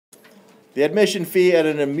The admission fee at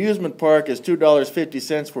an amusement park is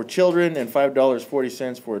 $2.50 for children and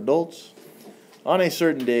 $5.40 for adults. On a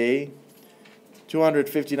certain day,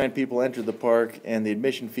 259 people entered the park, and the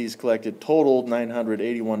admission fees collected totaled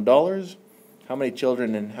 $981. How many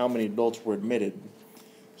children and how many adults were admitted?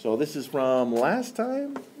 So this is from last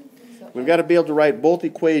time. We've got to be able to write both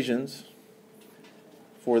equations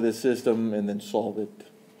for this system and then solve it.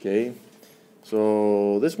 Okay.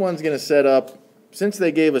 So this one's going to set up, since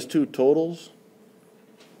they gave us two totals,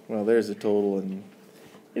 well, there's a total, and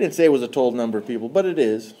it didn't say it was a total number of people, but it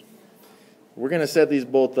is. We're going to set these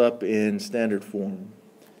both up in standard form.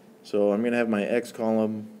 So I'm going to have my X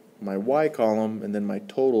column, my Y column, and then my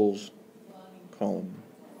totals column.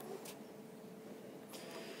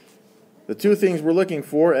 The two things we're looking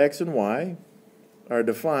for, X and Y, are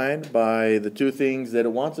defined by the two things that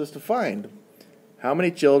it wants us to find. How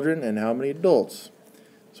many children and how many adults.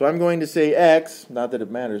 So I'm going to say X, not that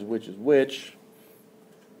it matters which is which,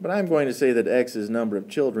 but I'm going to say that X is number of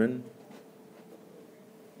children,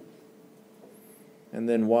 and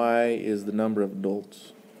then Y is the number of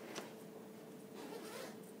adults.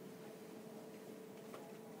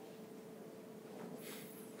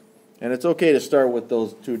 And it's okay to start with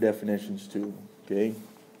those two definitions too, okay?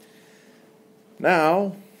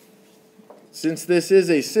 Now, since this is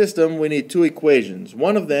a system, we need two equations.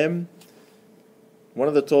 One of the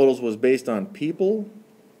totals was based on people,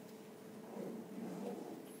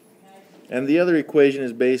 and the other equation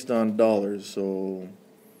is based on dollars. So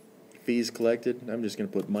fees collected, I'm just going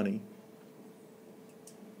to put money.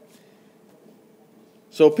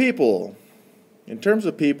 So people, in terms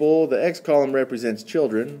of people, the X column represents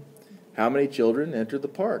children. How many children entered the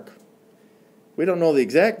park? We don't know the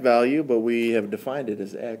exact value, but we have defined it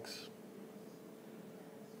as X.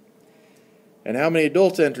 And how many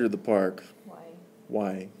adults entered the park?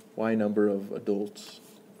 Y. Y number of adults.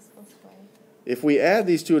 If we add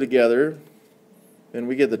these two together, then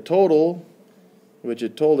we get the total, which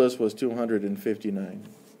it told us was 259.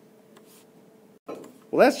 Well,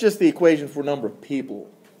 that's just the equation for number of people.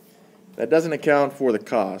 That doesn't account for the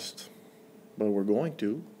cost, but we're going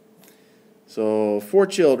to. So for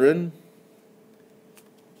children,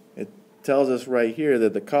 it tells us right here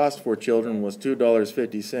that the cost for children was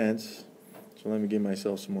 $2.50. So let me give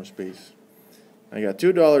myself some more space. I got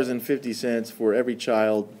 $2.50 for every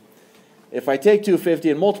child. If I take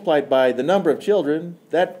 $2.50 and multiply it by the number of children,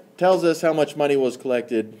 that tells us how much money was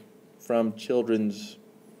collected from children's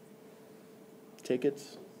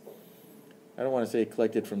tickets. I don't want to say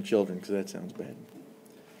collected from children because that sounds bad.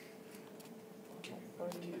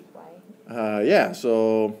 Yeah,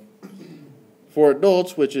 so for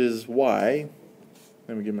adults, which is Y,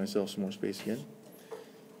 let me give myself some more space again.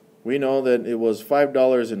 We know that it was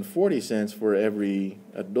 $5.40 for every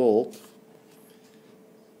adult.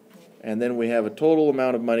 And then we have a total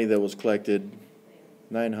amount of money that was collected,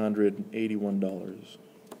 $981.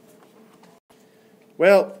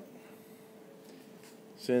 Well,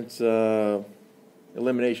 since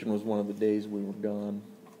elimination was one of the days we were gone,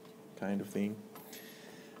 kind of thing,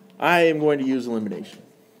 I am going to use elimination.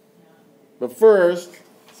 But first,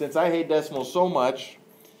 since I hate decimals so much,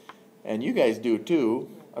 and you guys do too,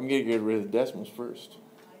 I'm going to get rid of the decimals first.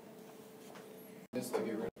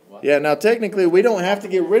 Yeah, now technically we don't have to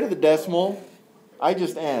get rid of the decimal. I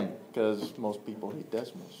just am, because most people hate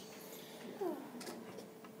decimals.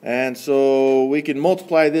 And so we can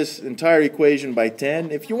multiply this entire equation by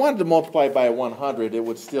 10. If you wanted to multiply by 100, it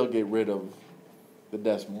would still get rid of the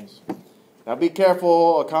decimals. Now be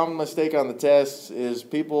careful, a common mistake on the tests is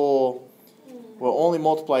people will only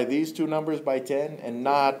multiply these two numbers by 10 and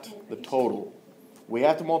not the total. We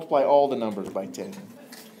have to multiply all the numbers by 10.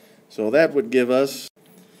 So that would give us,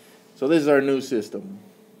 so this is our new system.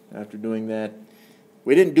 After doing that,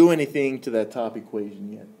 we didn't do anything to that top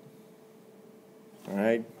equation yet.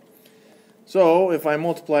 Alright, so if I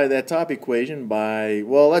multiply that top equation by,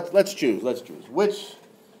 well, let's choose. Which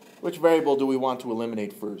variable do we want to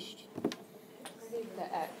eliminate first?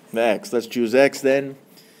 The X. Let's choose X then.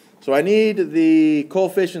 So I need the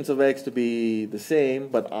coefficients of X to be the same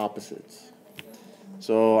but opposites.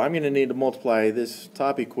 So I'm going to need to multiply this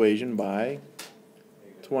top equation by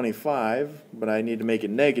 25, but I need to make it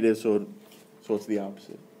negative so it's the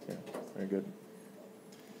opposite. Yeah, very good.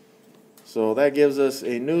 So that gives us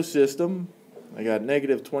a new system. I got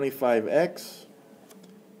negative 25x.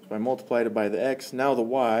 If I multiplied it by the x, now the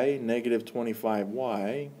y, negative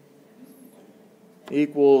 25y,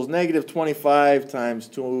 equals negative 25 times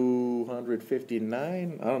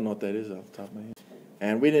 259. I don't know what that is off the top of my head.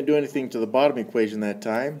 And we didn't do anything to the bottom equation that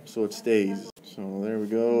time, so it stays. So there we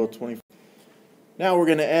go, 25. Now we're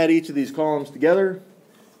going to add each of these columns together.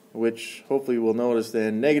 which hopefully we'll notice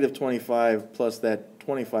then, negative 25 plus that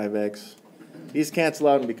 25x, these cancel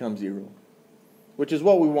out and become 0, which is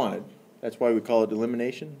what we wanted. That's why we call it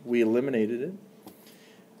elimination. We eliminated it.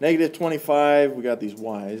 Negative 25, we got these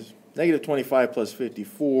y's. Negative 25 plus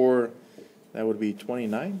 54, that would be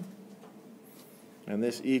 29. And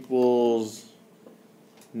this equals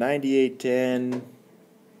 9810,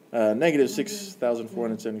 negative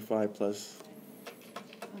 6,475 plus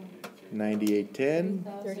 9810.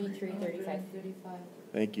 3335.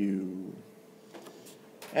 Thank you.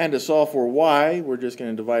 And to solve for y, we're just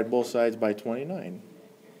going to divide both sides by 29.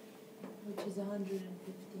 Which is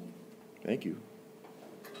 115. Thank you.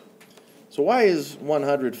 So y is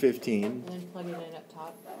 115. And then plug it in up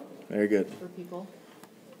top Very good. for people.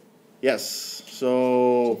 Yes.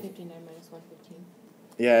 So 259 minus 115.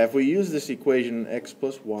 yeah, if we use this equation, x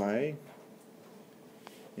plus y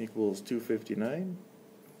equals 259,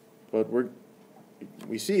 but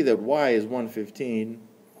we see that y is 115,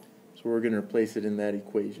 so we're going to replace it in that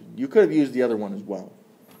equation. You could have used the other one as well.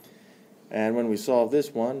 And when we solve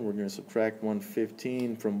this one, we're going to subtract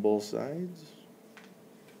 115 from both sides.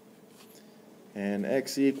 And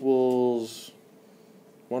x equals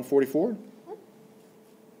 144.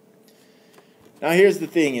 Now here's the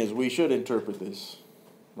thing is we should interpret this,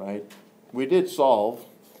 right? We did solve,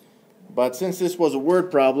 but since this was a word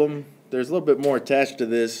problem, there's a little bit more attached to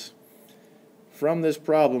this. From this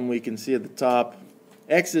problem we can see at the top,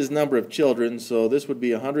 x is number of children, so this would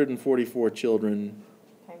be 144 children.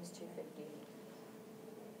 Times 250.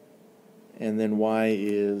 And then y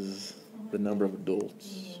is the number of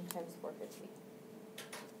adults. Times 450.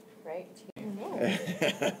 Right?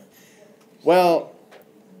 No. Well,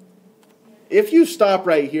 if you stop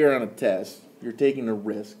right here on a test, you're taking a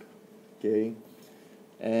risk, okay?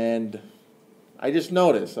 And I just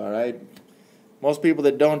noticed, all right, most people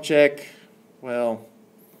that don't check, well,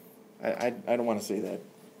 I don't want to say that.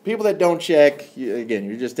 People that don't check, again,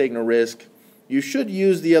 you're just taking a risk. You should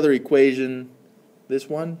use the other equation, this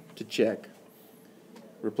one, to check.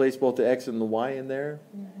 Replace both the x and the y in there,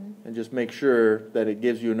 and just make sure that it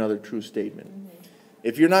gives you another true statement.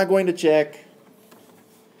 If you're not going to check,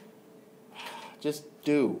 just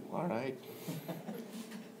do, all right?